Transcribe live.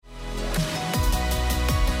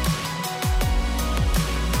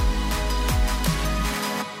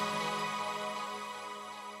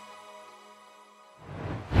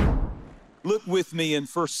Look with me in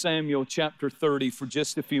 1 Samuel chapter 30 for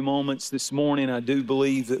just a few moments this morning. I do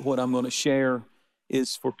believe that what I'm going to share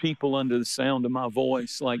is for people under the sound of my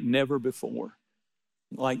voice like never before.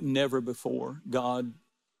 Like never before. God,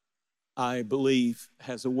 I believe,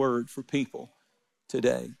 has a word for people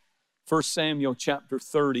today. 1 Samuel chapter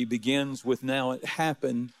 30 begins with, now it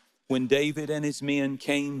happened when David and his men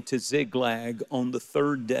came to Ziklag on the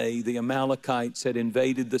third day, the Amalekites had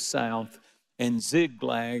invaded the south and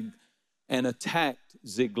Ziklag and attacked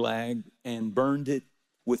Ziklag and burned it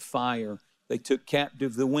with fire. They took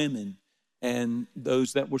captive the women and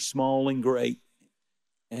those that were small and great.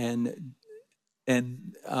 And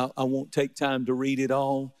I won't take time to read it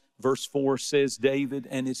all. Verse 4 says, David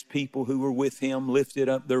and his people who were with him lifted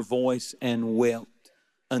up their voice and wept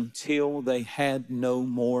until they had no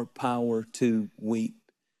more power to weep.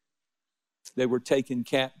 They were taken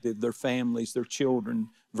captive, their families, their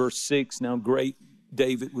children. Verse 6, now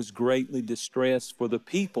David was greatly distressed, for the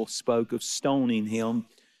people spoke of stoning him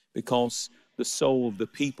because the soul of the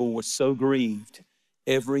people was so grieved,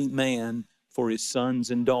 every man for his sons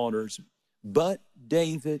and daughters. But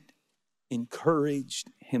David encouraged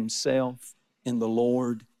himself in the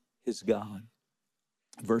Lord his God.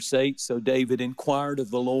 Verse 8, so David inquired of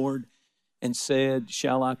the Lord and said,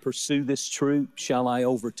 shall I pursue this troop? Shall I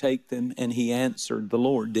overtake them? And he answered, the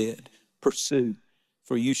Lord did, pursue,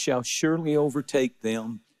 for you shall surely overtake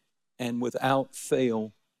them and without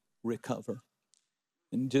fail recover.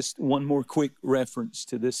 And just one more quick reference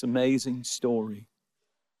to this amazing story.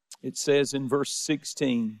 It says in verse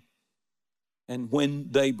 16, and when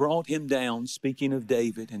they brought him down, speaking of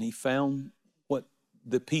David, and he found what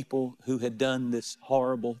the people who had done this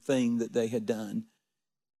horrible thing that they had done,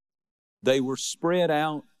 they were spread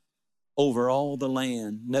out over all the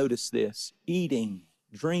land. Notice this, eating,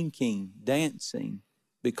 drinking, dancing,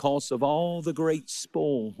 because of all the great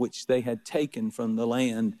spoil which they had taken from the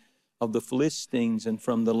land of the Philistines and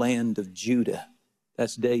from the land of Judah.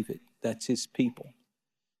 That's David. That's his people.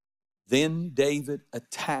 Then David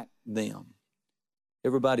attacked them.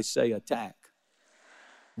 Everybody say attack.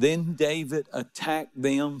 Then David attacked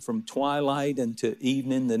them from twilight until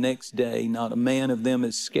evening the next day. Not a man of them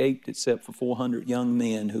escaped except for 400 young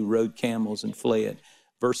men who rode camels and fled.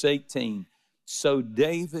 Verse 18, so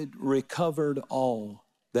David recovered all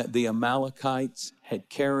that the Amalekites had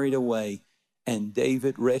carried away, and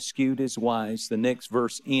David rescued his wives. The next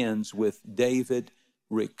verse ends with David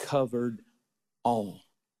recovered all.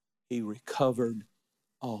 He recovered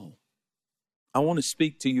all. I want to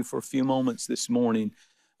speak to you for a few moments this morning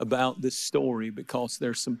about this story because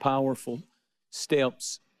there's some powerful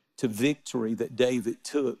steps to victory that David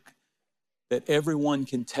took that everyone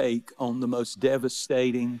can take on the most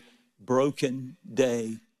devastating, broken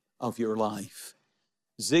day of your life.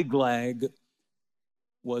 Ziklag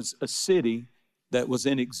was a city that was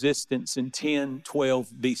in existence in 1012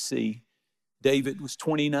 BC. David was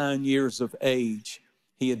 29 years of age.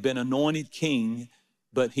 He had been anointed king,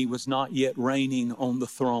 but he was not yet reigning on the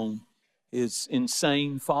throne. His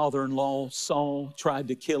insane father-in-law, Saul, tried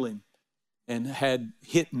to kill him and had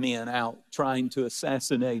hitmen out trying to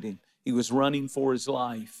assassinate him. He was running for his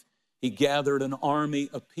life. He gathered an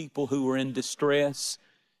army of people who were in distress,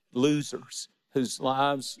 losers, whose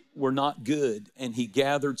lives were not good. And he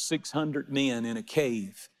gathered 600 men in a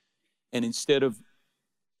cave. And instead of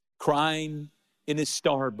crying in his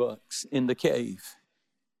Starbucks in the cave,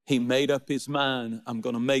 he made up his mind, I'm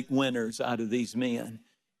going to make winners out of these men.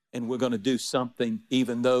 And we're going to do something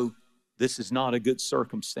even though this is not a good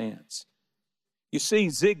circumstance. You see,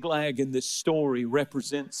 Ziklag in this story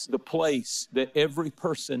represents the place that every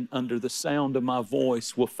person under the sound of my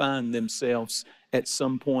voice will find themselves at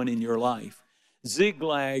some point in your life.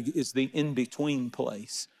 Ziklag is the in-between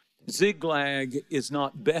place. Ziklag is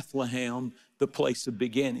not Bethlehem, the place of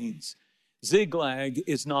beginnings. Ziklag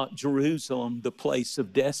is not Jerusalem, the place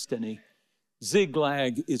of destiny.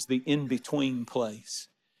 Ziklag is the in-between place.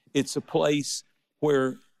 It's a place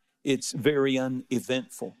where it's very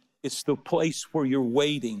uneventful. It's the place where you're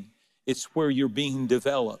waiting. It's where you're being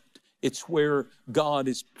developed. It's where God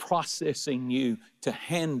is processing you to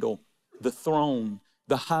handle the throne,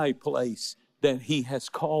 the high place that he has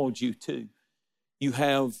called you to. You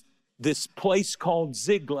have this place called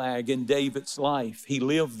Ziklag in David's life. He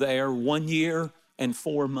lived there 1 year and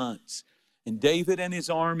 4 months. And David and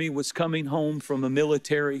his army was coming home from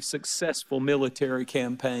a successful military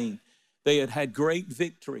campaign. They had had great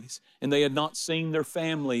victories, and they had not seen their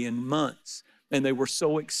family in months, and they were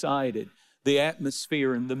so excited. The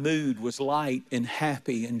atmosphere and the mood was light and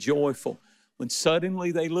happy and joyful. When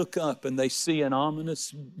suddenly they look up and they see an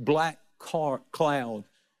ominous black cloud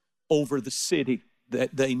over the city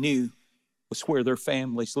that they knew was where their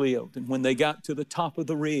families lived. And when they got to the top of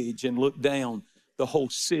the ridge and looked down, the whole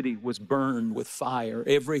city was burned with fire.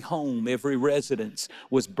 Every home, every residence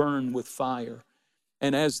was burned with fire.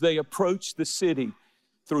 And as they approached the city,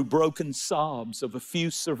 through broken sobs of a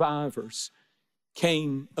few survivors,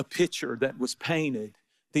 came a picture that was painted.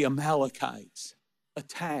 The Amalekites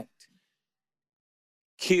attacked,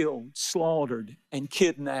 killed, slaughtered, and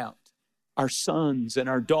kidnapped our sons and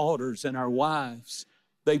our daughters and our wives.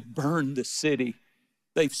 They've burned the city.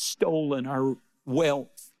 They've stolen our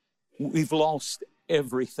wealth. We've lost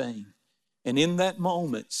everything. And in that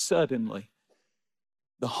moment, suddenly,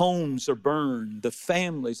 the homes are burned, the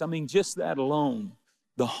families, just that alone,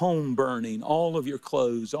 the home burning, all of your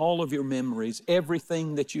clothes, all of your memories,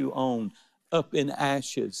 everything that you own up in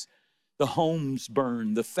ashes. The homes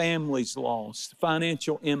burned, the families lost,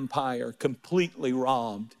 financial empire completely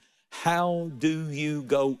robbed. How do you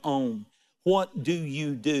go on? What do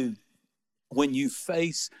you do when you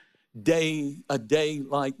face a day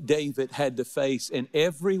like David had to face? And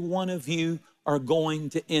every one of you are going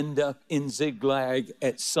to end up in Ziklag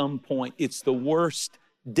at some point. It's the worst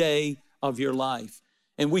day of your life.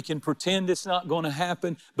 And we can pretend it's not going to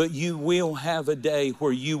happen, but you will have a day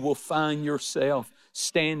where you will find yourself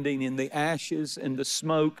standing in the ashes and the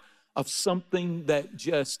smoke of something that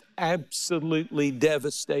just absolutely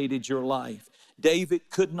devastated your life. David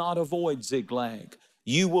could not avoid Ziklag.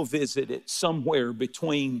 You will visit it somewhere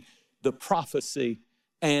between the prophecy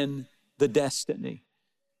and the destiny.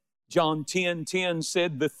 John 10:10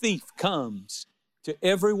 said, the thief comes to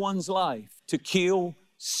everyone's life to kill,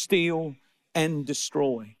 steal, and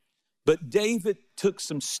destroy. But David took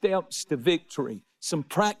some steps to victory, some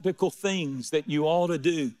practical things that you ought to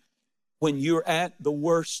do when you're at the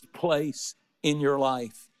worst place in your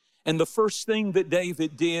life. And the first thing that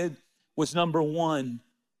David did was, number one,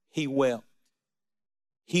 he wept.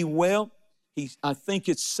 He wept. I think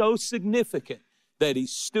it's so significant that he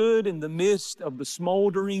stood in the midst of the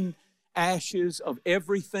smoldering ashes of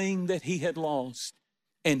everything that he had lost,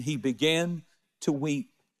 and he began to weep.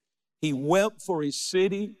 He wept for his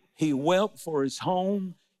city. He wept for his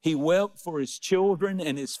home. He wept for his children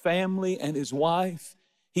and his family and his wife.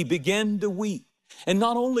 He began to weep. And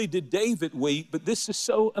not only did David weep, but this is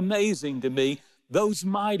so amazing to me, those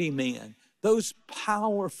mighty men, those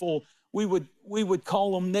powerful, we would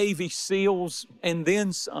call them Navy SEALs and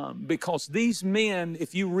then some, because these men,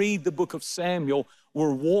 if you read the book of Samuel,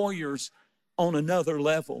 were warriors on another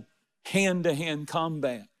level, hand-to-hand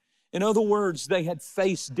combat. In other words, they had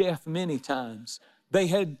faced death many times. They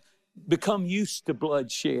had become used to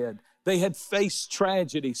bloodshed. They had faced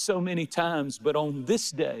tragedy so many times, but on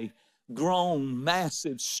this day, grown,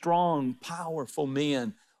 massive, strong, powerful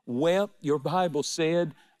men wept, your Bible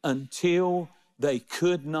said, until they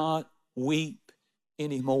could not weep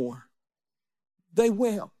anymore. They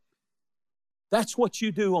wept. That's what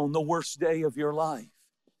you do on the worst day of your life.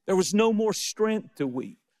 There was no more strength to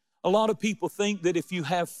weep. A lot of people think that if you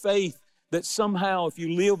have faith, that somehow if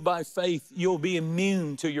you live by faith, you'll be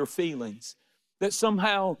immune to your feelings. That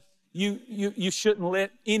somehow you shouldn't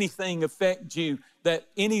let anything affect you, that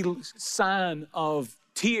any sign of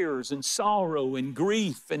tears and sorrow and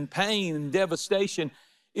grief and pain and devastation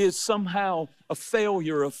is somehow a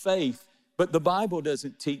failure of faith. But the Bible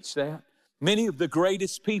doesn't teach that. Many of the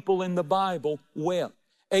greatest people in the Bible wept.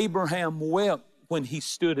 Abraham wept when he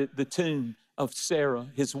stood at the tomb of Sarah,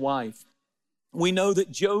 his wife. We know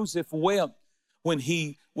that Joseph wept when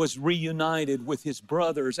he was reunited with his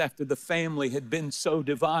brothers after the family had been so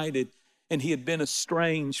divided and he had been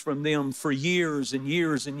estranged from them for years and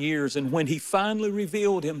years and years. And when he finally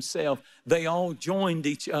revealed himself, they all joined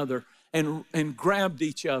each other and grabbed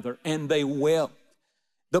each other and they wept.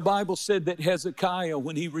 The Bible said that Hezekiah,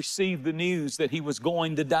 when he received the news that he was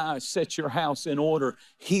going to die, set your house in order,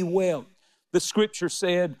 he wept. The scripture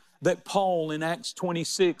said that Paul in Acts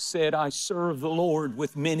 26 said, I serve the Lord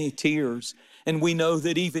with many tears. And we know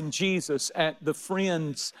that even Jesus at his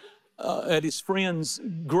friend's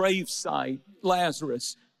gravesite,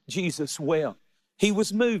 Lazarus, Jesus wept. He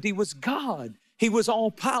was moved. He was God. He was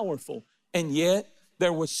all powerful. And yet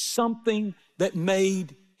there was something that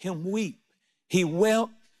made him weep. He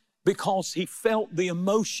wept because he felt the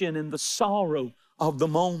emotion and the sorrow of the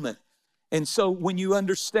moment. And so when you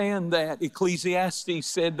understand that, Ecclesiastes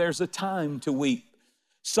said there's a time to weep.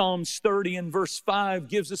 Psalms 30 and verse 5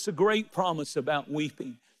 gives us a great promise about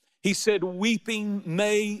weeping. He said, weeping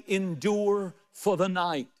may endure for the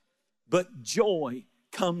night, but joy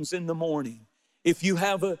comes in the morning. If you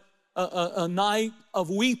have a night of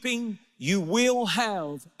weeping, you will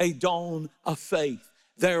have a dawn of faith.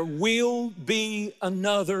 There will be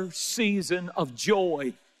another season of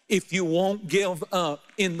joy if you won't give up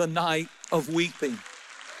in the night of weeping.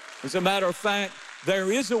 As a matter of fact,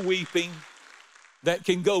 there is a weeping that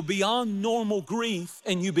can go beyond normal grief,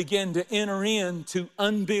 and you begin to enter into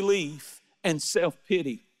unbelief and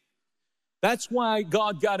self-pity. That's why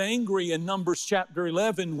God got angry in Numbers chapter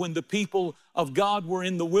 11 when the people of God were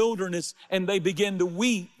in the wilderness and they began to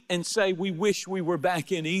weep and say, we wish we were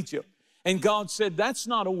back in Egypt. And God said, that's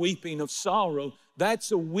not a weeping of sorrow.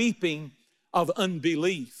 That's a weeping of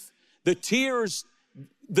unbelief. The tears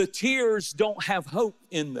don't have hope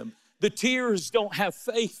in them. The tears don't have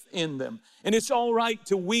faith in them. And it's all right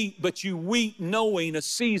to weep, but you weep knowing a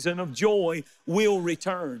season of joy will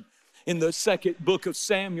return. In the second book of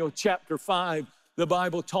Samuel, chapter 5, the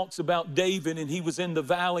Bible talks about David, and he was in the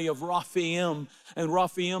valley of Rephaim. And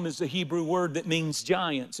Rephaim is the Hebrew word that means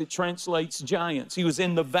giants. It translates giants. He was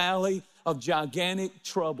in the valley of gigantic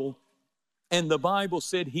trouble. And the Bible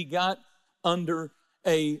said he got under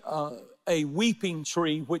a weeping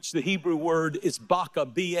tree, which the Hebrew word is baka,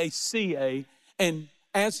 B-A-C-A. And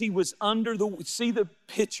as he was under see the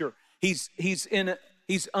picture, he's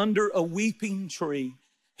under a weeping tree.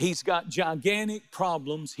 He's got gigantic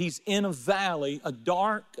problems. He's in a valley, a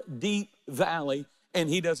dark, deep valley, and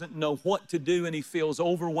he doesn't know what to do, and he feels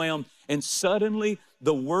overwhelmed. And suddenly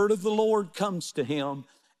the word of the Lord comes to him,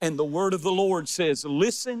 and the word of the Lord says,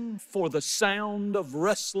 listen for the sound of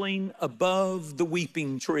rustling above the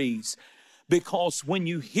weeping trees. Because when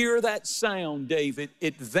you hear that sound, David,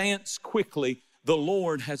 advance quickly. The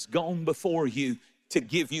Lord has gone before you to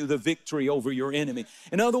give you the victory over your enemy.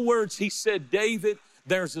 In other words, he said, David,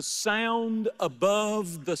 there's a sound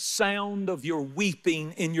above the sound of your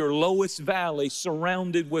weeping in your lowest valley,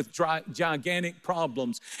 surrounded with gigantic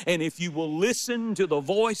problems. And if you will listen to the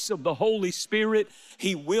voice of the Holy Spirit,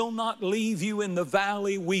 he will not leave you in the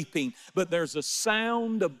valley weeping. But there's a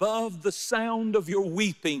sound above the sound of your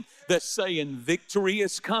weeping that's saying, victory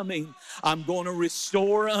is coming. I'm going to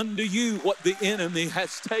restore unto you what the enemy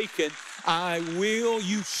has taken.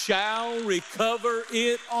 You shall recover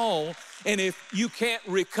it all. And if you can't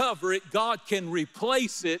recover it, God can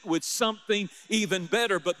replace it with something even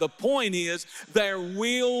better. But the point is, there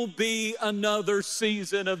will be another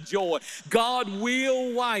season of joy. God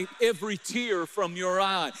will wipe every tear from your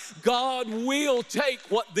eye. God will take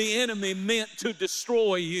what the enemy meant to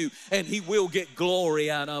destroy you, and he will get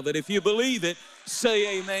glory out of it. If you believe it,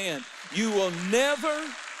 say amen. You will never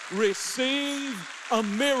receive a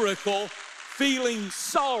miracle feeling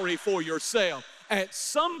sorry for yourself. At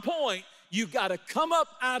some point, you've got to come up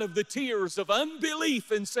out of the tears of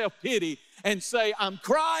unbelief and self-pity and say, I'm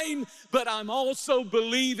crying, but I'm also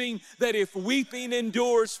believing that if weeping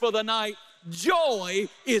endures for the night, joy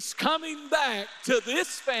is coming back to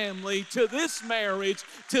this family, to this marriage,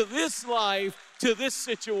 to this life, to this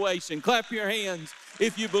situation. Clap your hands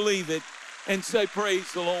if you believe it and say,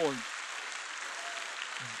 praise the Lord.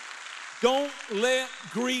 Don't let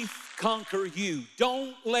grief conquer you.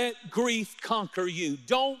 Don't let grief conquer you.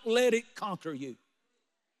 Don't let it conquer you.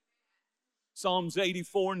 Psalms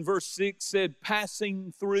 84 and verse 6 said,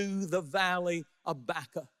 passing through the valley of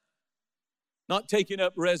Baca. Not taking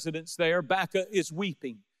up residence there. Baca is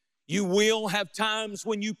weeping. You will have times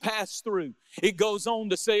when you pass through. It goes on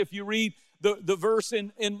to say, if you read the verse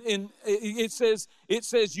it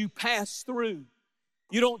says you pass through.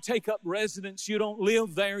 You don't take up residence. You don't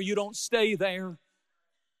live there. You don't stay there.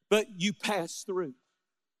 But you pass through.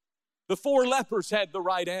 The 4 lepers had the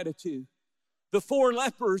right attitude. The 4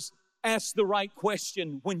 lepers asked the right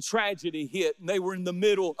question when tragedy hit and they were in the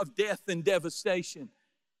middle of death and devastation.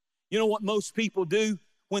 You know what most people do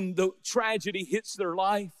when the tragedy hits their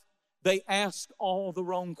life? They ask all the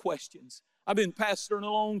wrong questions. I've been pastoring a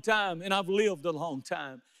long time and I've lived a long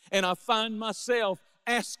time. And I find myself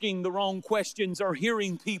asking the wrong questions or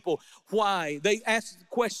hearing people why. They ask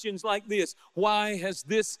questions like this. Why has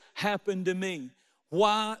this happened to me?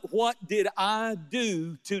 Why? What did I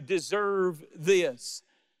do to deserve this?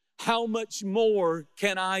 How much more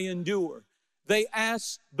can I endure? They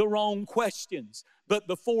ask the wrong questions. But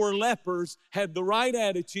the 4 lepers had the right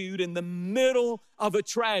attitude in the middle of a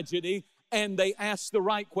tragedy, and they asked the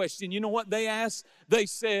right question. You know what they asked? They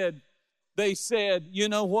said, you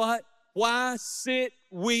know what? Why sit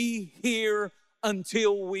we here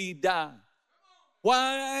until we die?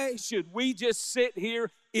 Why should we just sit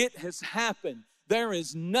here? It has happened. There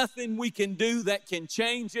is nothing we can do that can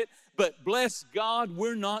change it. But bless God,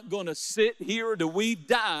 we're not going to sit here till we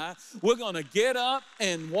die. We're going to get up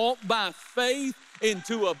and walk by faith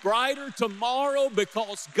into a brighter tomorrow,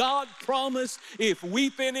 because God promised if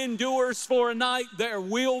weeping endures for a night, there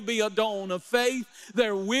will be a dawn of faith,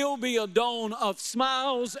 there will be a dawn of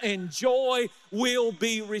smiles, and joy will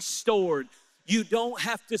be restored. You don't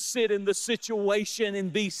have to sit in the situation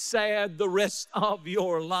and be sad the rest of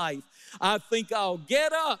your life. I think I'll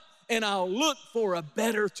get up and I'll look for a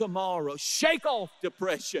better tomorrow. Shake off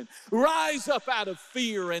depression. Rise up out of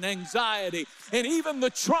fear and anxiety and even the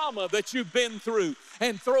trauma that you've been through,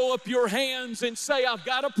 and throw up your hands and say, I've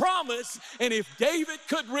got a promise, and if David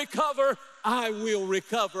could recover, I will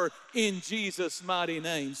recover in Jesus' mighty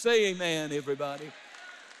name. Say amen, everybody.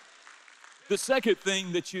 The second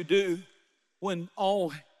thing that you do when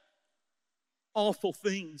all awful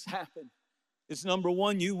things happen is, number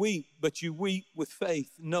one, you weep, but you weep with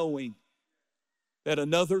faith, knowing that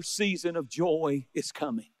another season of joy is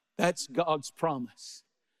coming. That's God's promise.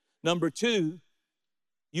 Number two,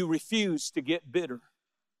 you refuse to get bitter,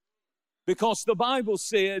 because the Bible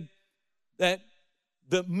said that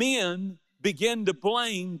the men began to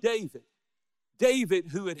blame David. David,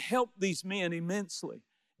 who had helped these men immensely.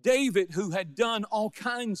 David, who had done all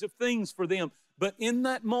kinds of things for them. But in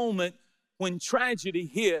that moment, when tragedy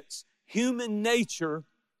hits, human nature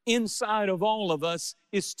inside of all of us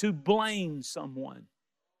is to blame someone.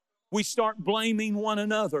 We start blaming one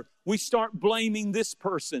another. We start blaming this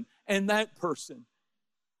person and that person.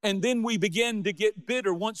 And then we begin to get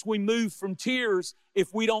bitter. Once we move from tears,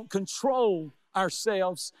 if we don't control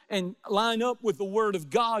ourselves and line up with the Word of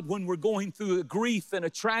God when we're going through a grief and a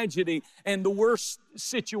tragedy and the worst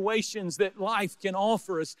situations that life can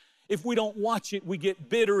offer us, if we don't watch it, we get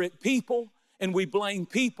bitter at people and we blame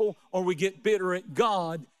people, or we get bitter at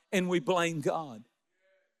God and we blame God.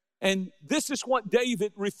 And this is what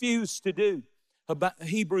David refused to do. About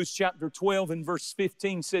Hebrews chapter 12 and verse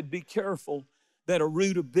 15 said, be careful that a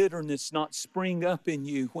root of bitterness not spring up in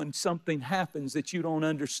you when something happens that you don't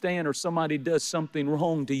understand, or somebody does something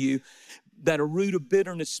wrong to you, that a root of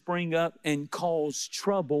bitterness spring up and cause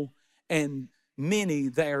trouble, and many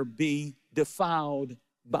there be defiled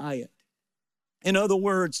by it. In other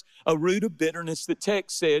words, a root of bitterness, the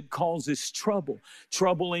text said, causes trouble.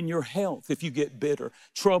 Trouble in your health if you get bitter.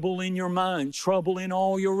 Trouble in your mind. Trouble in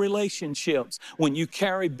all your relationships. When you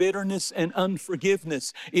carry bitterness and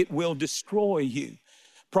unforgiveness, it will destroy you.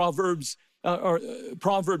 Proverbs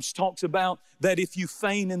talks about that if you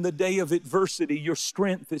faint in the day of adversity, your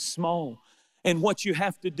strength is small. And what you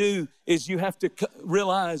have to do is you have to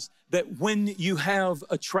realize that when you have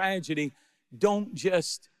a tragedy, don't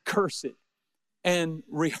just curse it and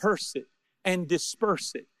rehearse it and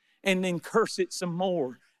disperse it and then curse it some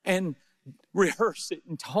more and rehearse it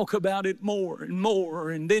and talk about it more and more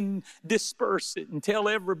and then disperse it and tell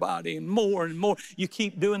everybody and more and more. You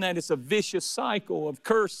keep doing that. It's a vicious cycle of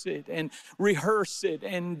curse it and rehearse it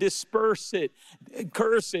and disperse it,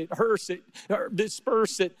 curse it, hearse it,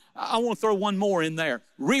 disperse it. I want to throw one more in there.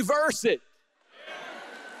 Reverse it.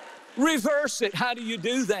 Reverse it. How do you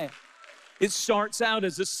do that? It starts out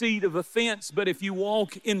as a seed of offense, but if you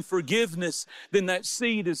walk in forgiveness, then that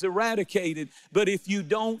seed is eradicated. But if you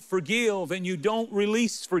don't forgive and you don't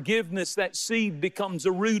release forgiveness, that seed becomes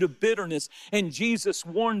a root of bitterness. And Jesus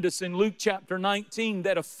warned us in Luke chapter 19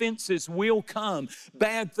 that offenses will come.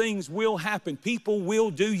 Bad things will happen. People will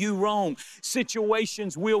do you wrong.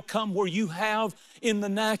 Situations will come where you have in the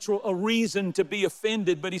natural a reason to be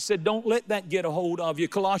offended. But he said, don't let that get a hold of you.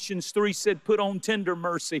 Colossians 3 said, put on tender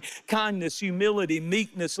mercy, kindness, humility,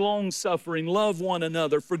 meekness, long-suffering, love one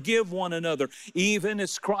another, forgive one another, even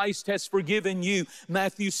as Christ has forgiven you.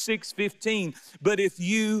 Matthew 6:15. But if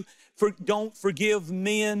you don't forgive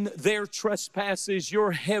men their trespasses,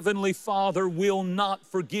 your heavenly Father will not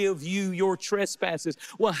forgive you your trespasses.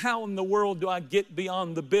 Well, how in the world do I get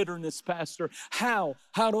beyond the bitterness, Pastor? How?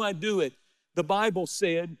 How do I do it? The Bible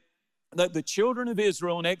said that the children of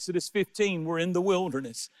Israel in Exodus 15 were in the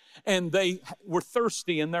wilderness and they were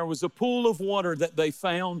thirsty, and there was a pool of water that they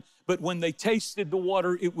found, but when they tasted the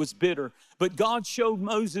water, it was bitter. But God showed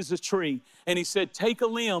Moses a tree, and he said, take a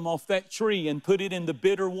limb off that tree and put it in the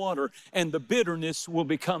bitter water, and the bitterness will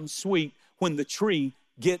become sweet when the tree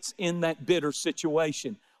gets in that bitter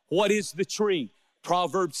situation. What is the tree?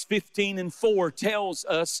 Proverbs 15:4 tells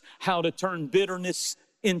us how to turn bitterness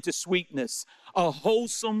into sweetness. A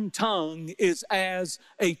wholesome tongue is as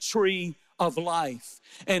a tree of life.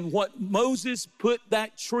 And what Moses put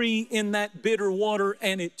that tree in that bitter water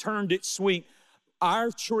and it turned it sweet.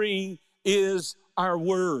 Our tree is our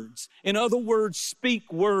words. In other words,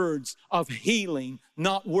 speak words of healing,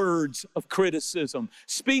 not words of criticism.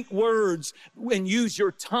 Speak words and use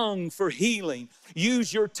your tongue for healing.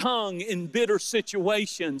 Use your tongue in bitter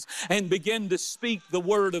situations and begin to speak the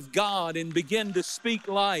word of God and begin to speak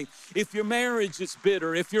life. If your marriage is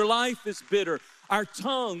bitter, if your life is bitter, our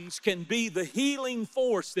tongues can be the healing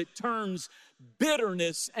force that turns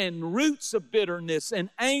bitterness and roots of bitterness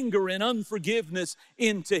and anger and unforgiveness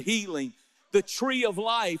into healing. The tree of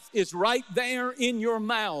life is right there in your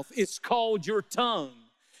mouth. It's called your tongue.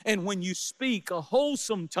 And when you speak, a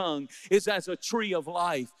wholesome tongue is as a tree of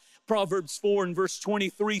life. Proverbs 4 and verse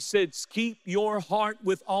 23 says, keep your heart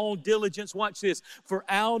with all diligence. Watch this. For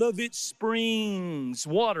out of it springs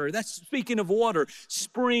water. That's speaking of water.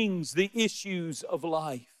 Springs the issues of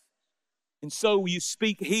life. And so you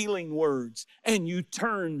speak healing words and you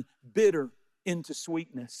turn bitter into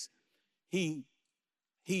sweetness. He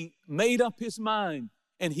made up his mind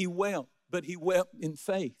and he wept, but he wept in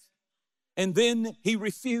faith. And then he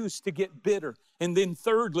refused to get bitter. And then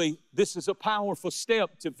thirdly, this is a powerful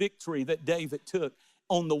step to victory that David took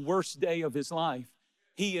on the worst day of his life.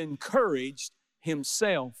 He encouraged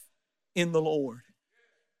himself in the Lord.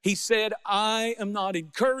 He said, I am not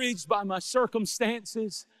encouraged by my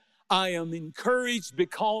circumstances. I am encouraged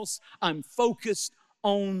because I'm focused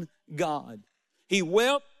on God. He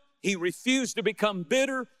wept, he refused to become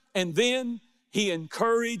bitter, and then he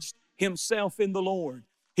encouraged himself in the Lord.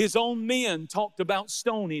 His own men talked about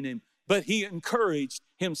stoning him, but he encouraged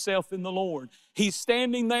himself in the Lord. He's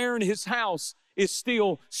standing there and his house is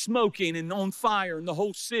still smoking and on fire in the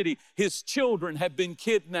whole city. His children have been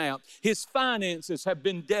kidnapped. His finances have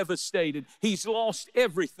been devastated. He's lost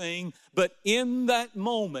everything. But in that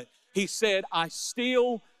moment, he said, I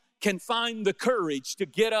still can find the courage to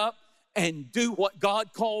get up and do what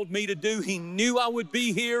God called me to do. He knew I would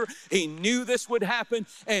be here. He knew this would happen,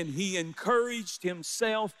 and he encouraged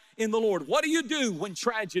himself in the Lord. What do you do when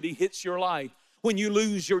tragedy hits your life? When you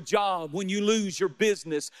lose your job, when you lose your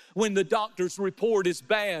business, when the doctor's report is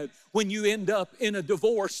bad, when you end up in a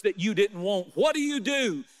divorce that you didn't want? What do you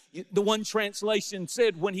do? The one translation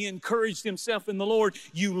said when he encouraged himself in the Lord,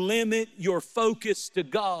 you limit your focus to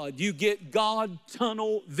God. You get God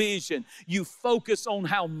tunnel vision. You focus on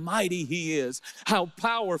how mighty he is, how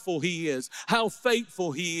powerful he is, how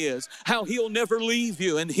faithful he is, how he'll never leave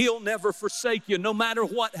you and he'll never forsake you no matter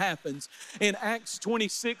what happens. In Acts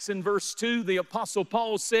 26 and verse 2, the Apostle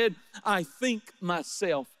Paul said, I think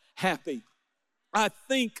myself happy. I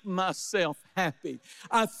think myself happy.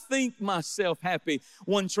 I think myself happy.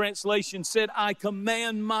 One translation said, I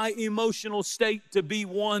command my emotional state to be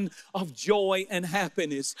one of joy and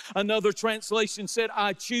happiness. Another translation said,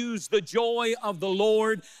 I choose the joy of the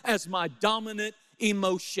Lord as my dominant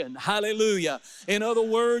emotion. Hallelujah. In other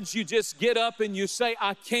words, you just get up and you say,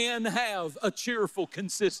 I can have a cheerful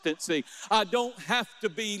consistency. I don't have to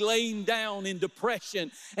be laying down in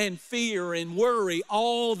depression and fear and worry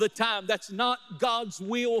all the time. That's not God's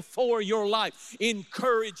will for your life.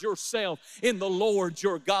 Encourage yourself in the Lord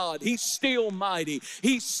your God. He's still mighty.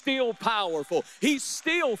 He's still powerful. He's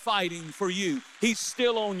still fighting for you. He's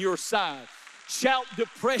still on your side. Shout,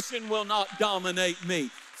 depression will not dominate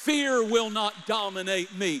me. Fear will not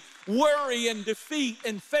dominate me. Worry and defeat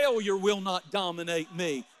and failure will not dominate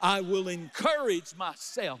me. I will encourage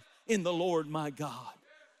myself in the Lord my God.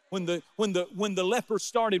 When the lepers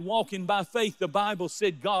started walking by faith, the Bible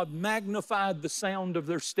said God magnified the sound of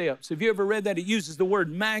their steps. Have you ever read that? It uses the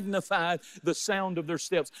word magnified the sound of their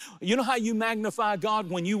steps. You know how you magnify God?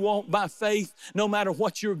 When you walk by faith, no matter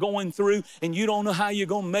what you're going through, and you don't know how you're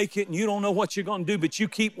going to make it, and you don't know what you're going to do, but you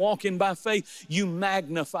keep walking by faith, you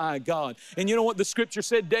magnify God. And you know what the scripture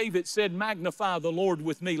said? David said, magnify the Lord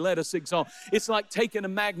with me, let us exalt. It's like taking a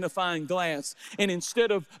magnifying glass, and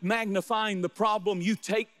instead of magnifying the problem, you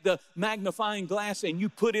take the magnifying glass and you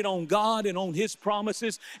put it on God and on his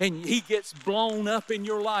promises, and he gets blown up in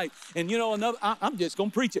your life. And you know, I'm just going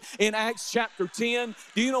to preach it. In Acts chapter 10,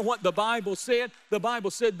 do you know what the Bible said? The Bible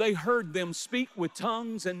said they heard them speak with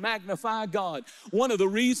tongues and magnify God. One of the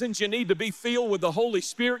reasons you need to be filled with the Holy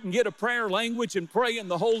Spirit and get a prayer language and pray in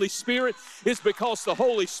the Holy Spirit is because the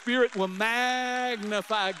Holy Spirit will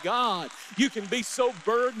magnify God. You can be so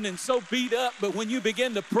burdened and so beat up, but when you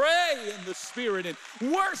begin to pray in the Spirit and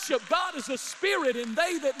worship, God is a spirit, and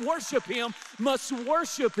they that worship him must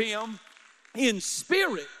worship him in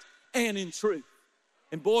spirit and in truth.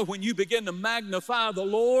 And boy, when you begin to magnify the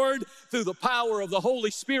Lord through the power of the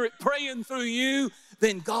Holy Spirit praying through you,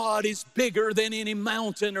 then God is bigger than any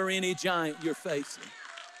mountain or any giant you're facing.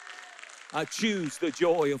 I choose the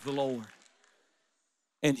joy of the Lord.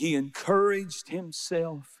 and he encouraged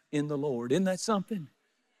himself in the Lord. Isn't that something?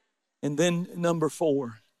 And then number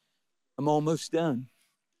 4, I'm almost done.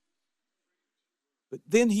 But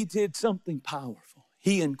then he did something powerful.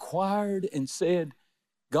 He inquired and said,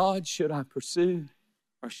 God, should I pursue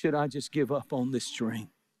or should I just give up on this dream?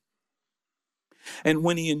 And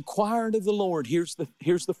when he inquired of the Lord, here's the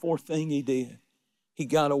 4th thing he did. He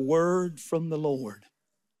got a word from the Lord.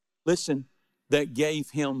 Listen, that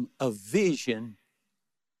gave him a vision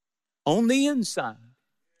on the inside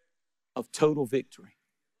of total victory.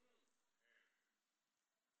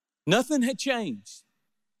 Nothing had changed.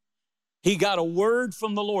 He got a word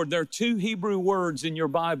from the Lord. There are 2 Hebrew words in your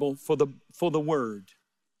Bible for the word.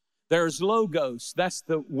 There's logos. That's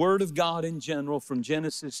the word of God in general from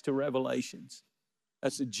Genesis to Revelations.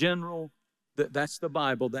 That's a general, that's the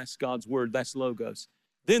Bible. That's God's word. That's logos.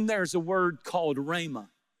 Then there's a word called rhema.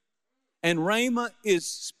 And rhema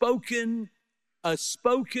is a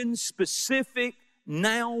spoken specific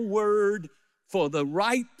now word for the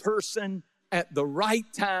right person at the right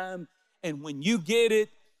time. And when you get it,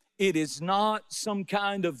 it is not some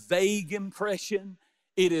kind of vague impression.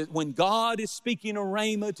 It is when God is speaking a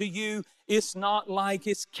rhema to you, it's not like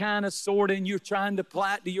it's kind of sort of and you're trying to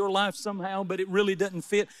apply it to your life somehow, but it really doesn't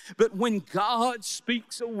fit. But when God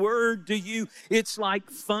speaks a word to you, it's like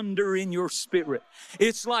thunder in your spirit.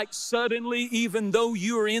 It's like suddenly, even though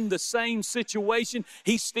you're in the same situation,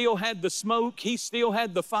 he still had the smoke, he still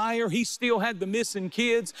had the fire, he still had the missing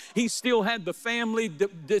kids, he still had the family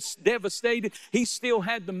devastated, he still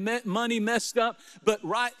had the money messed up. But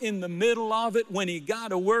right in the middle of it, when he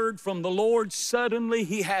got a word from the Lord, suddenly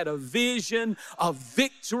he had a vision of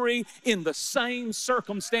victory in the same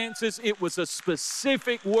circumstances. It was a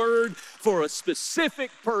specific word for a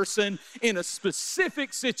specific person in a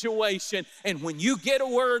specific situation. And when you get a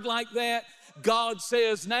word like that, God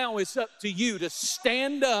says, now it's up to you to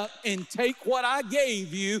stand up and take what I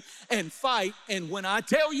gave you and fight. And when I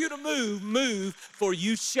tell you to move, move, for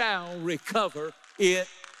you shall recover it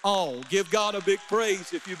all. Give God a big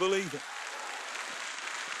praise if you believe it.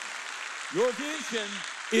 Your vision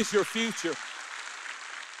is your future.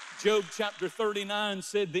 Job chapter 39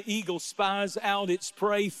 said the eagle spies out its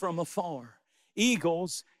prey from afar.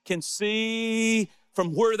 Eagles can see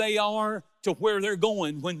from where they are to where they're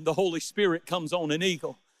going when the Holy Spirit comes on an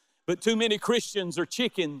eagle. But too many Christians are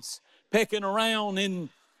chickens pecking around in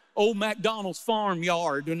old McDonald's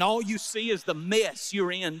farmyard, and all you see is the mess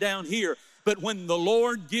you're in down here. But when the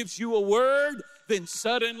Lord gives you a word, then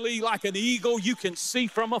suddenly, like an eagle, you can see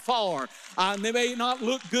from afar. They may not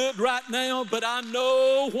look good right now, but I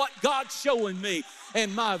know what God's showing me.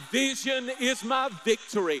 And my vision is my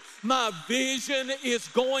victory. My vision is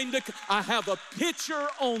I have a picture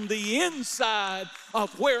on the inside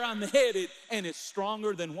of where I'm headed, and it's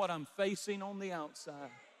stronger than what I'm facing on the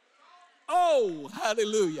outside. Oh,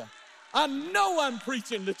 hallelujah. I know I'm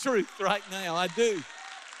preaching the truth right now. I do.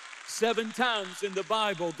 7 times in the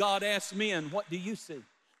Bible, God asked men, what do you see?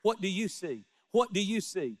 What do you see? What do you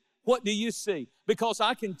see? What do you see? Because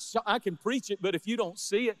I can preach it, but if you don't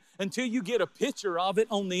see it, until you get a picture of it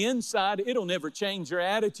on the inside, it'll never change your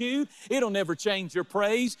attitude. It'll never change your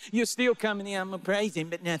praise. You're still coming in, I'm going to praise him,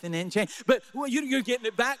 but nothing ain't changed. But you're getting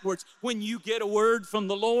it backwards. When you get a word from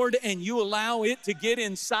the Lord and you allow it to get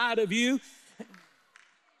inside of you,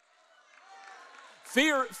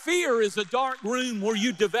 Fear is a dark room where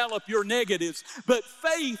you develop your negatives, but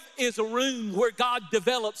faith is a room where God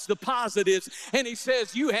develops the positives. And he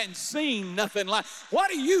says, you hadn't seen nothing like. What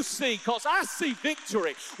do you see? Because I see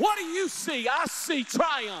victory. What do you see? I see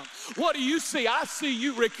triumph. What do you see? I see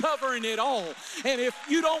you recovering it all. And if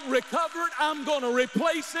you don't recover it, I'm going to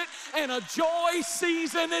replace it. And a joy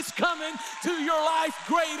season is coming to your life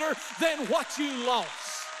greater than what you lost.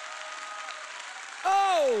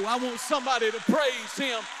 Oh, I want somebody to praise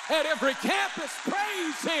him. At every campus,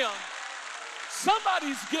 praise him.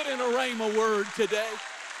 Somebody's getting a rhema word today.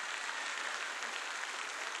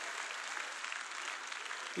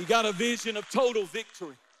 He got a vision of total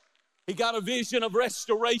victory. He got a vision of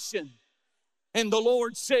restoration. And the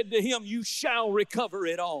Lord said to him, you shall recover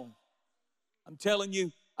it all. I'm telling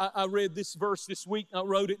you, I read this verse this week. I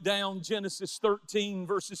wrote it down, Genesis 13,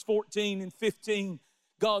 verses 14 and 15.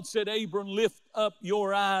 God said, Abram, lift up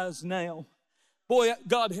your eyes now. Boy,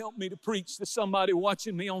 God help me to preach to somebody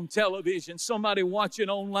watching me on television, somebody watching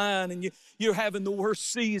online, and you're having the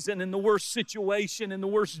worst season and the worst situation and the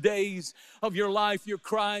worst days of your life. You're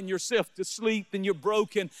crying yourself to sleep and you're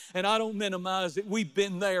broken, and I don't minimize it. We've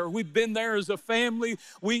been there. We've been there as a family.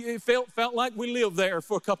 It felt like we lived there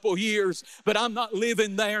for a couple of years, but I'm not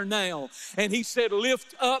living there now. And he said,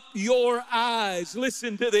 lift up your eyes,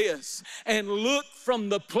 listen to this, and look from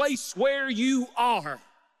the place where you are.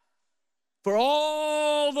 For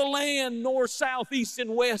all the land, north, south, east,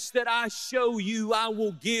 and west that I show you, I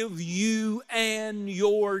will give you and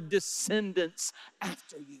your descendants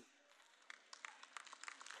after you.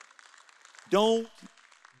 Don't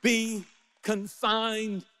be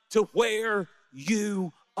confined to where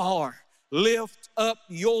you are. Lift up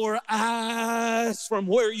your eyes from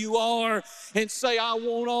where you are and say, I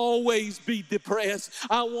won't always be depressed.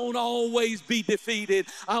 I won't always be defeated.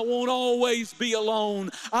 I won't always be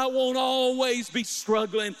alone. I won't always be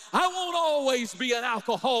struggling. I won't always be an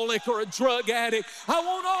alcoholic or a drug addict. I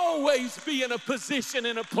won't always be in a position,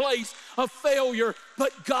 in a place of failure.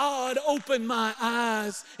 But God opened my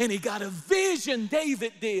eyes and he got a vision,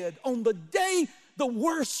 David did, on the day the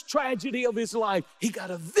worst tragedy of his life. He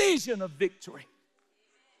got a vision of victory.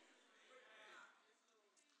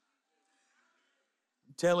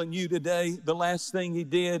 I'm telling you today, the last thing he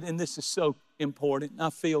did, and this is so important,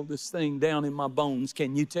 I feel this thing down in my bones.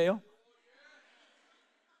 Can you tell?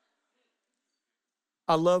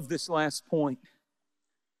 I love this last point.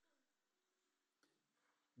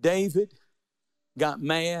 David got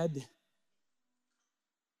mad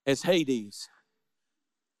as Hades.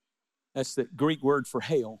 That's the Greek word for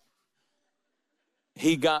hell.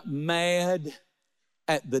 He got mad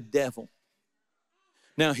at the devil.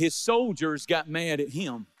 Now, his soldiers got mad at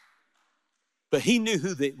him, but he knew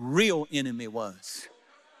who the real enemy was.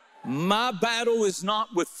 My battle is not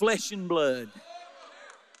with flesh and blood.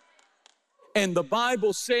 And the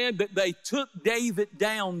Bible said that they took David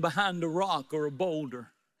down behind a rock or a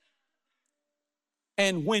boulder.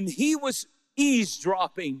 And when he was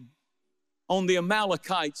eavesdropping on the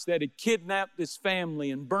Amalekites that had kidnapped his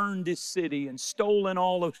family and burned his city and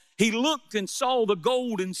stolen he looked and saw the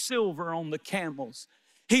gold and silver on the camels.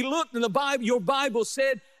 He looked, and your Bible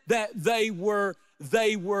said that they were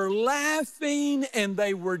laughing and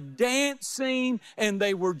they were dancing and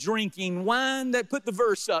they were drinking wine. Put the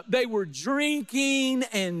verse up. They were drinking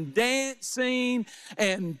and dancing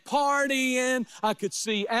and partying. I could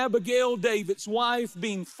see Abigail, David's wife,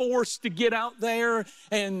 being forced to get out there,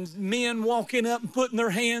 and men walking up and putting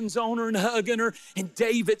their hands on her and hugging her. And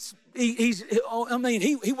David's he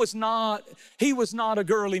was not a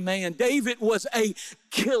girly man. David was a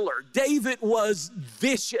killer. David was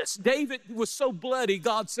vicious. David was so bloody.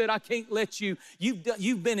 God said, I can't let you.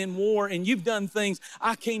 You've been in war and you've done things.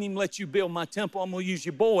 I can't even let you build my temple. I'm going to use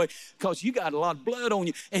your boy because you got a lot of blood on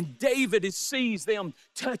you. And David sees them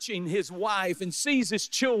touching his wife and sees his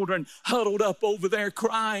children huddled up over there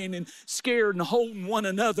crying and scared and holding one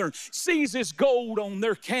another. Sees his gold on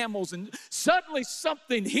their camels, and suddenly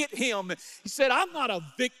something hit him. He said, I'm not a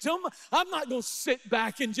victim. I'm not going to sit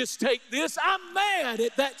back and just take this. I'm mad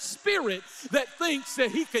at that spirit that thinks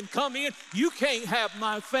that he can come in. You can't have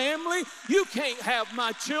my family. You can't have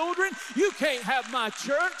my children. You can't have my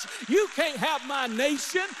church. You can't have my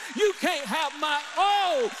nation. You can't have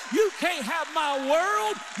you can't have my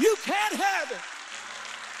world. You can't have it.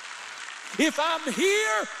 If I'm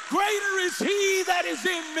here, greater is he that is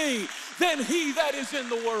in me than he that is in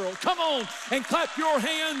the world. Come on and clap your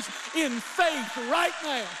hands in faith right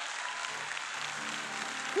now.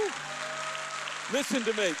 Whew. Listen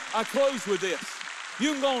to me. I close with this.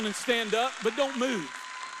 You can go on and stand up, but don't move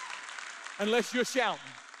unless you're shouting.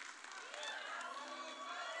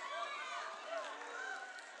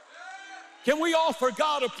 Can we offer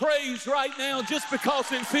God a praise right now just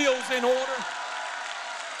because it feels in order?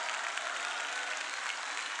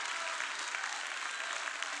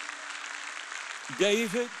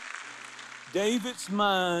 David's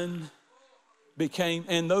mind became,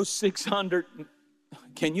 and those 600,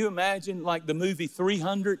 can you imagine like the movie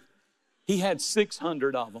 300? He had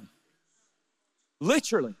 600 of them.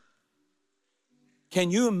 Literally. Can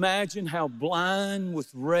you imagine how blind with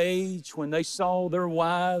rage when they saw their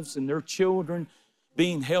wives and their children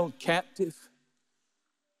being held captive?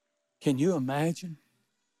 Can you imagine?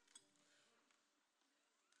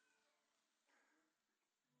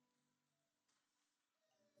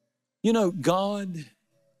 You know, God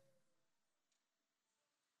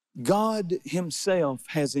himself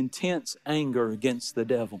has intense anger against the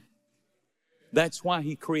devil. That's why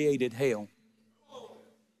he created hell.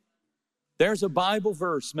 There's a Bible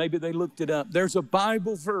verse, maybe they looked it up. There's a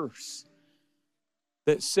Bible verse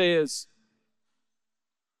that says,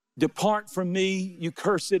 depart from me, you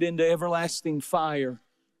cursed, into everlasting fire.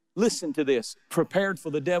 Listen to this, prepared for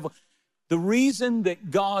the devil. The reason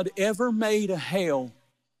that God ever made a hell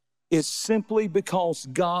is simply because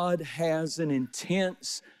God has an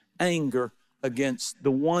intense anger against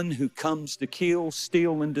the one who comes to kill,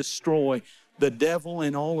 steal, and destroy, the devil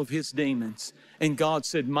and all of his demons. And God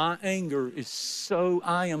said, my anger is so,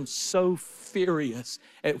 I am so furious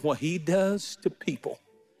at what he does to people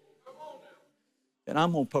that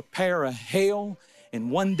I'm going to prepare a hell.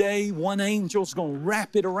 And one day, one angel's going to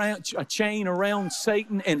wrap it around, a chain around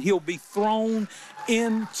Satan, and he'll be thrown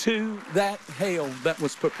into that hell that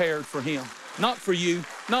was prepared for him. Not for you,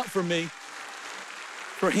 not for me,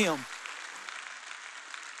 for him.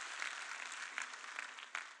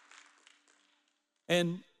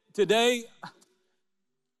 And today,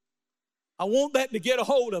 I want that to get a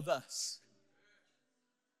hold of us.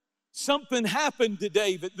 Something happened to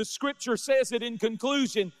David. The scripture says it in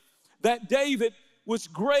conclusion, that David was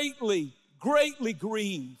greatly, greatly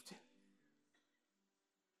grieved.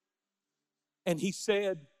 And he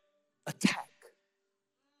said, attack.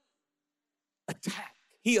 Attack.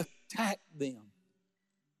 He attacked them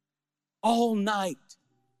all night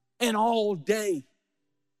and all day.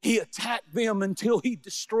 He attacked them until he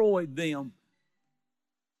destroyed them.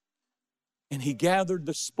 And he gathered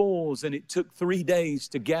the spoils, and it took 3 days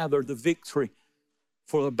to gather the victory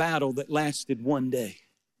for a battle that lasted one day.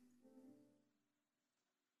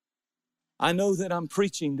 I know that I'm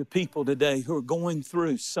preaching to people today who are going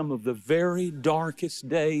through some of the very darkest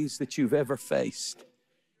days that you've ever faced.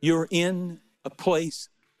 You're in a place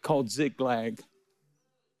called Ziklag.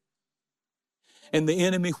 And the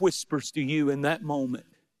enemy whispers to you in that moment,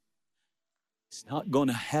 it's not going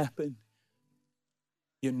to happen.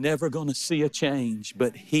 You're never going to see a change,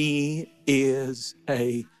 but he is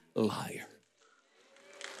a liar.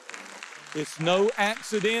 It's no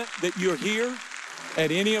accident that you're here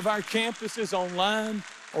at any of our campuses online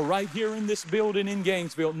or right here in this building in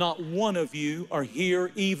Gainesville. Not one of you are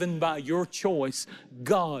here even by your choice.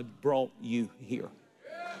 God brought you here.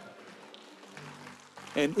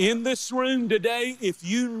 And in this room today, if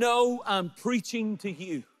you know I'm preaching to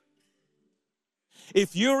you,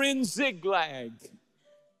 if you're in Ziklag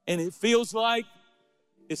and it feels like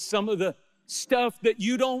it's some of the stuff that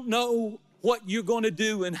you don't know what you're going to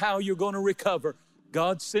do and how you're going to recover,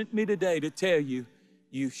 God sent me today to tell you,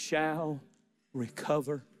 you shall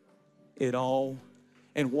recover it all.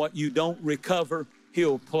 And what you don't recover,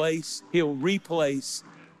 he'll replace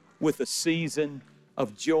with a season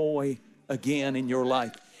of joy again in your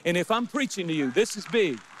life. And if I'm preaching to you, this is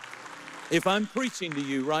big. If I'm preaching to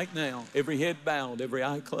you right now, every head bowed, every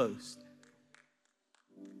eye closed,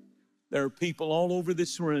 there are people all over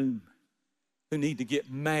this room who need to get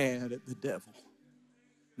mad at the devil,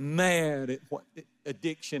 mad at what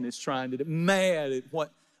addiction is trying to do, mad at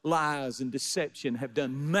what lies and deception have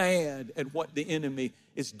done, mad at what the enemy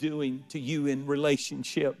is doing to you in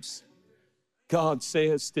relationships. God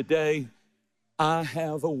says today, I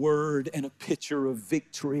have a word and a picture of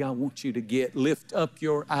victory I want you to get. Lift up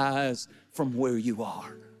your eyes from where you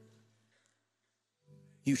are.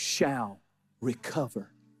 You shall recover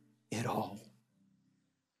it all.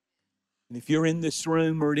 And if you're in this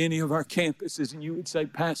room or at any of our campuses and you would say,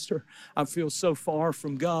 Pastor, I feel so far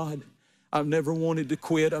from God. I've never wanted to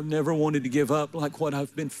quit. I've never wanted to give up like what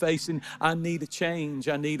I've been facing. I need a change.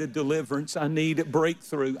 I need a deliverance. I need a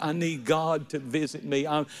breakthrough. I need God to visit me.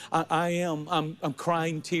 I'm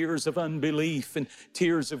crying tears of unbelief and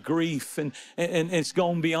tears of grief. And it's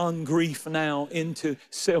gone beyond grief now into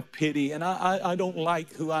self-pity. And I don't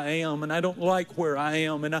like who I am. And I don't like where I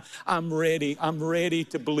am. And I'm ready. I'm ready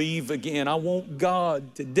to believe again. I want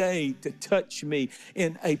God today to touch me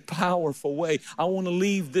in a powerful way. I want to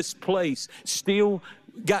leave this place. Still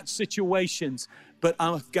got situations, but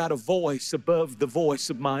I've got a voice above the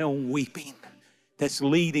voice of my own weeping that's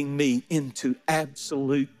leading me into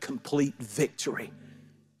absolute, complete victory.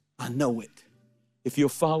 I know it. If you'll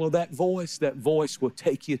follow that voice will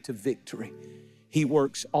take you to victory. He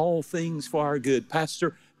works all things for our good.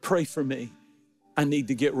 Pastor, pray for me. I need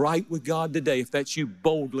to get right with God today. If that's you,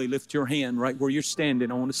 boldly lift your hand right where you're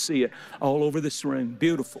standing. I want to see it all over this room.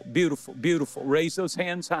 Beautiful, beautiful, beautiful. Raise those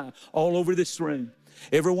hands high all over this room.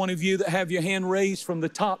 Every one of you that have your hand raised from the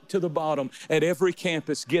top to the bottom at every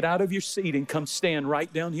campus, get out of your seat and come stand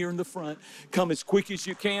right down here in the front. Come as quick as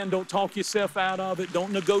you can. Don't talk yourself out of it.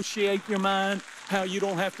 Don't negotiate your mind how you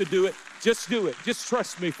don't have to do it. Just do it. Just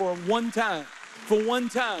trust me for one time. For one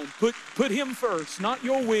time, put him first. Not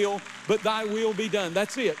your will, but thy will be done.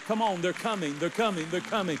 That's it. Come on, they're coming, they're coming, they're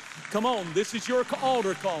coming. Come on, this is your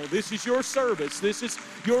altar call. This is your service. This is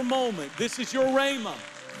your moment. This is your rhema.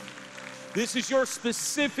 This is your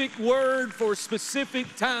specific word for a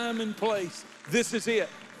specific time and place. This is it.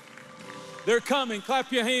 They're coming.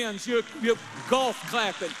 Clap your hands. You're golf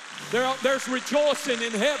clapping. There's rejoicing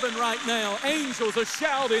in heaven right now. Angels are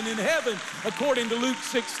shouting in heaven according to Luke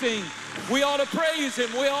 16. We ought to praise him.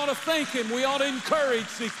 We ought to thank him. We ought to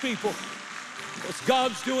encourage these people. Because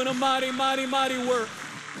God's doing a mighty, mighty, mighty work.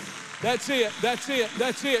 That's it. That's it.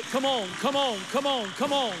 That's it. Come on. Come on. Come on.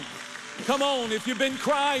 Come on. Come on. If you've been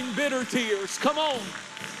crying bitter tears, come on.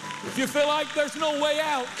 If you feel like there's no way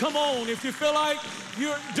out, come on. If you feel like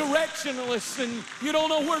you're directionless and you don't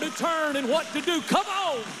know where to turn and what to do, come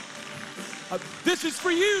on. This is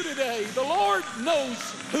for you today. The Lord knows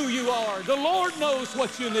who you are. The Lord knows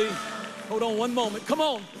what you need. Hold on one moment. Come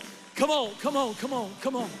on. Come on. Come on. Come on.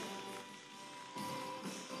 Come on.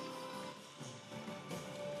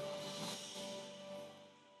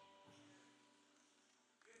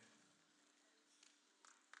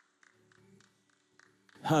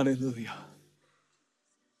 Hallelujah.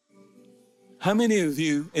 How many of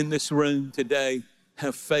you in this room today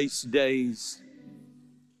have faced days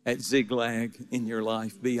at Ziklag in your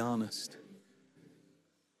life? Be honest.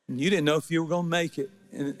 And you didn't know if you were going to make it.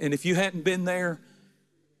 And if you hadn't been there,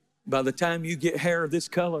 by the time you get hair of this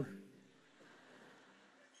color,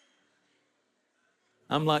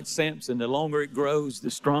 I'm like Samson. The longer it grows,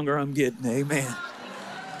 the stronger I'm getting. Amen.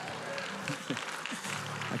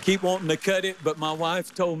 I keep wanting to cut it, but my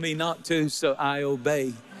wife told me not to, so I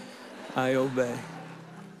obey. I obey.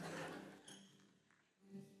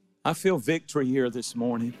 I feel victory here this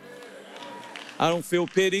morning. I don't feel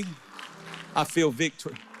pity. I feel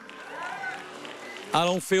victory. I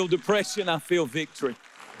don't feel depression. I feel victory.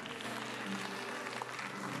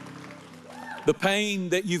 The pain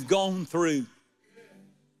that you've gone through,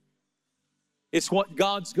 it's what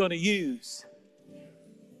God's going to use.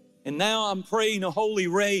 And now I'm praying a holy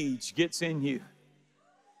rage gets in you.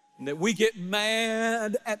 And that we get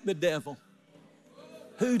mad at the devil.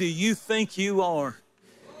 Who do you think you are?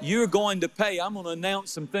 You're going to pay. I'm going to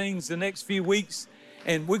announce some things the next few weeks.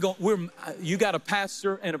 And you got a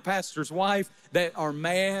pastor and a pastor's wife that are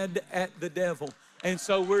mad at the devil. And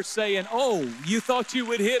so we're saying, oh, you thought you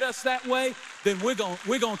would hit us that way? Then we're going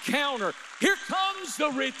to counter. Here comes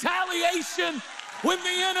the retaliation. When the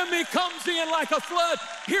enemy comes in like a flood,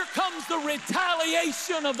 here comes the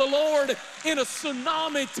retaliation of the Lord in a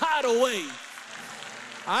tsunami tidal wave.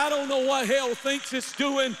 I don't know what hell thinks it's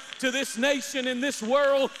doing to this nation and this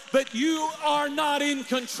world, but you are not in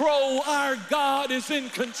control. Our God is in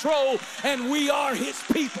control, and we are his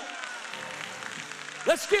people.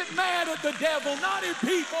 Let's get mad at the devil, not at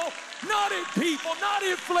people, not at people, not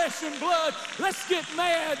at flesh and blood. Let's get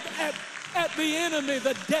mad at the enemy,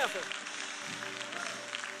 the devil.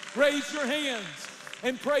 Raise your hands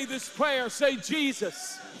and pray this prayer. Say,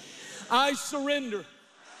 Jesus, I surrender.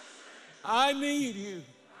 I need you.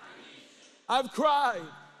 I've cried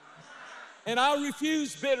and I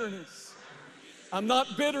refuse bitterness. I'm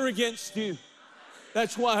not bitter against you.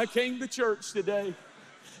 That's why I came to church today.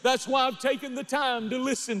 That's why I've taken the time to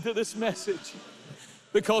listen to this message,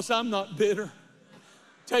 because I'm not bitter.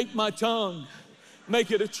 Take my tongue,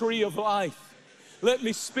 make it a tree of life. Let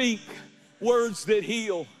me speak words that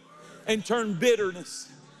heal and turn bitterness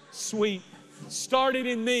sweet. Start it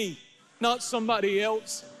in me, not somebody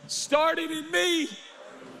else. Start it in me.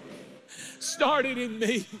 Start it in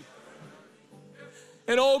me.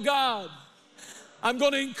 And oh God, I'm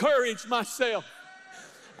going to encourage myself.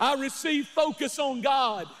 I receive focus on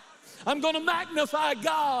God. I'm going to magnify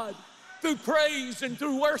God through praise and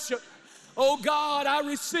through worship. Oh God, I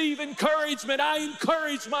receive encouragement. I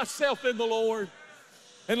encourage myself in the Lord.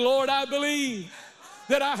 And Lord, I believe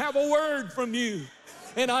that I have a word from you,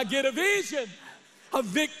 and I get a vision of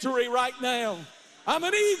victory right now. I'm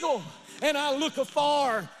an eagle, and I look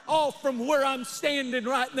afar off from where I'm standing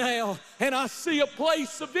right now, and I see a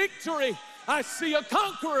place of victory. I see a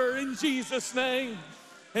conqueror in Jesus' name.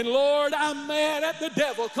 And Lord, I'm mad at the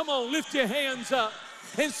devil. Come on, lift your hands up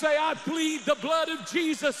and say, I plead the blood of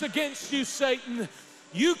Jesus against you, Satan.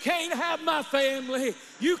 You can't have my family.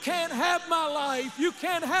 You can't have my life. You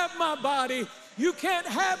can't have my body. You can't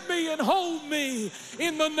have me and hold me.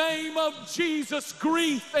 In the name of Jesus,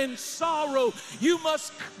 grief and sorrow, you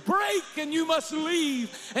must break and you must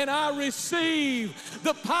leave. And I receive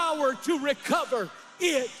the power to recover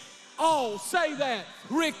it all. Say that.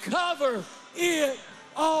 Recover it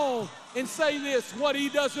all. And say this, what he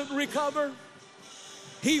doesn't recover,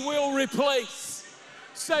 he will replace.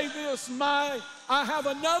 Say this, I have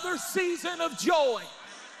another season of joy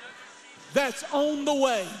that's on the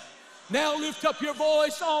way. Now lift up your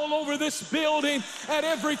voice all over this building at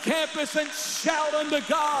every campus and shout unto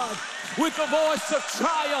God with the voice of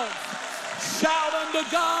triumph. Shout unto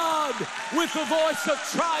God with the voice of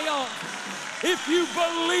triumph. If you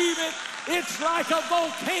believe it, it's like a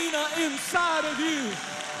volcano inside of you.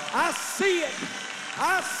 I see it.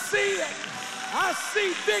 I see it. I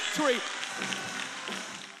see victory.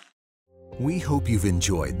 We hope you've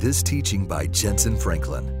enjoyed this teaching by Jensen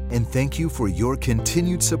Franklin, and thank you for your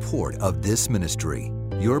continued support of this ministry.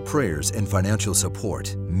 Your prayers and financial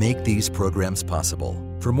support make these programs possible.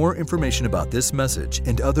 For more information about this message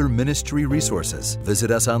and other ministry resources,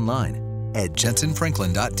 visit us online at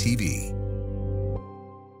jensenfranklin.tv.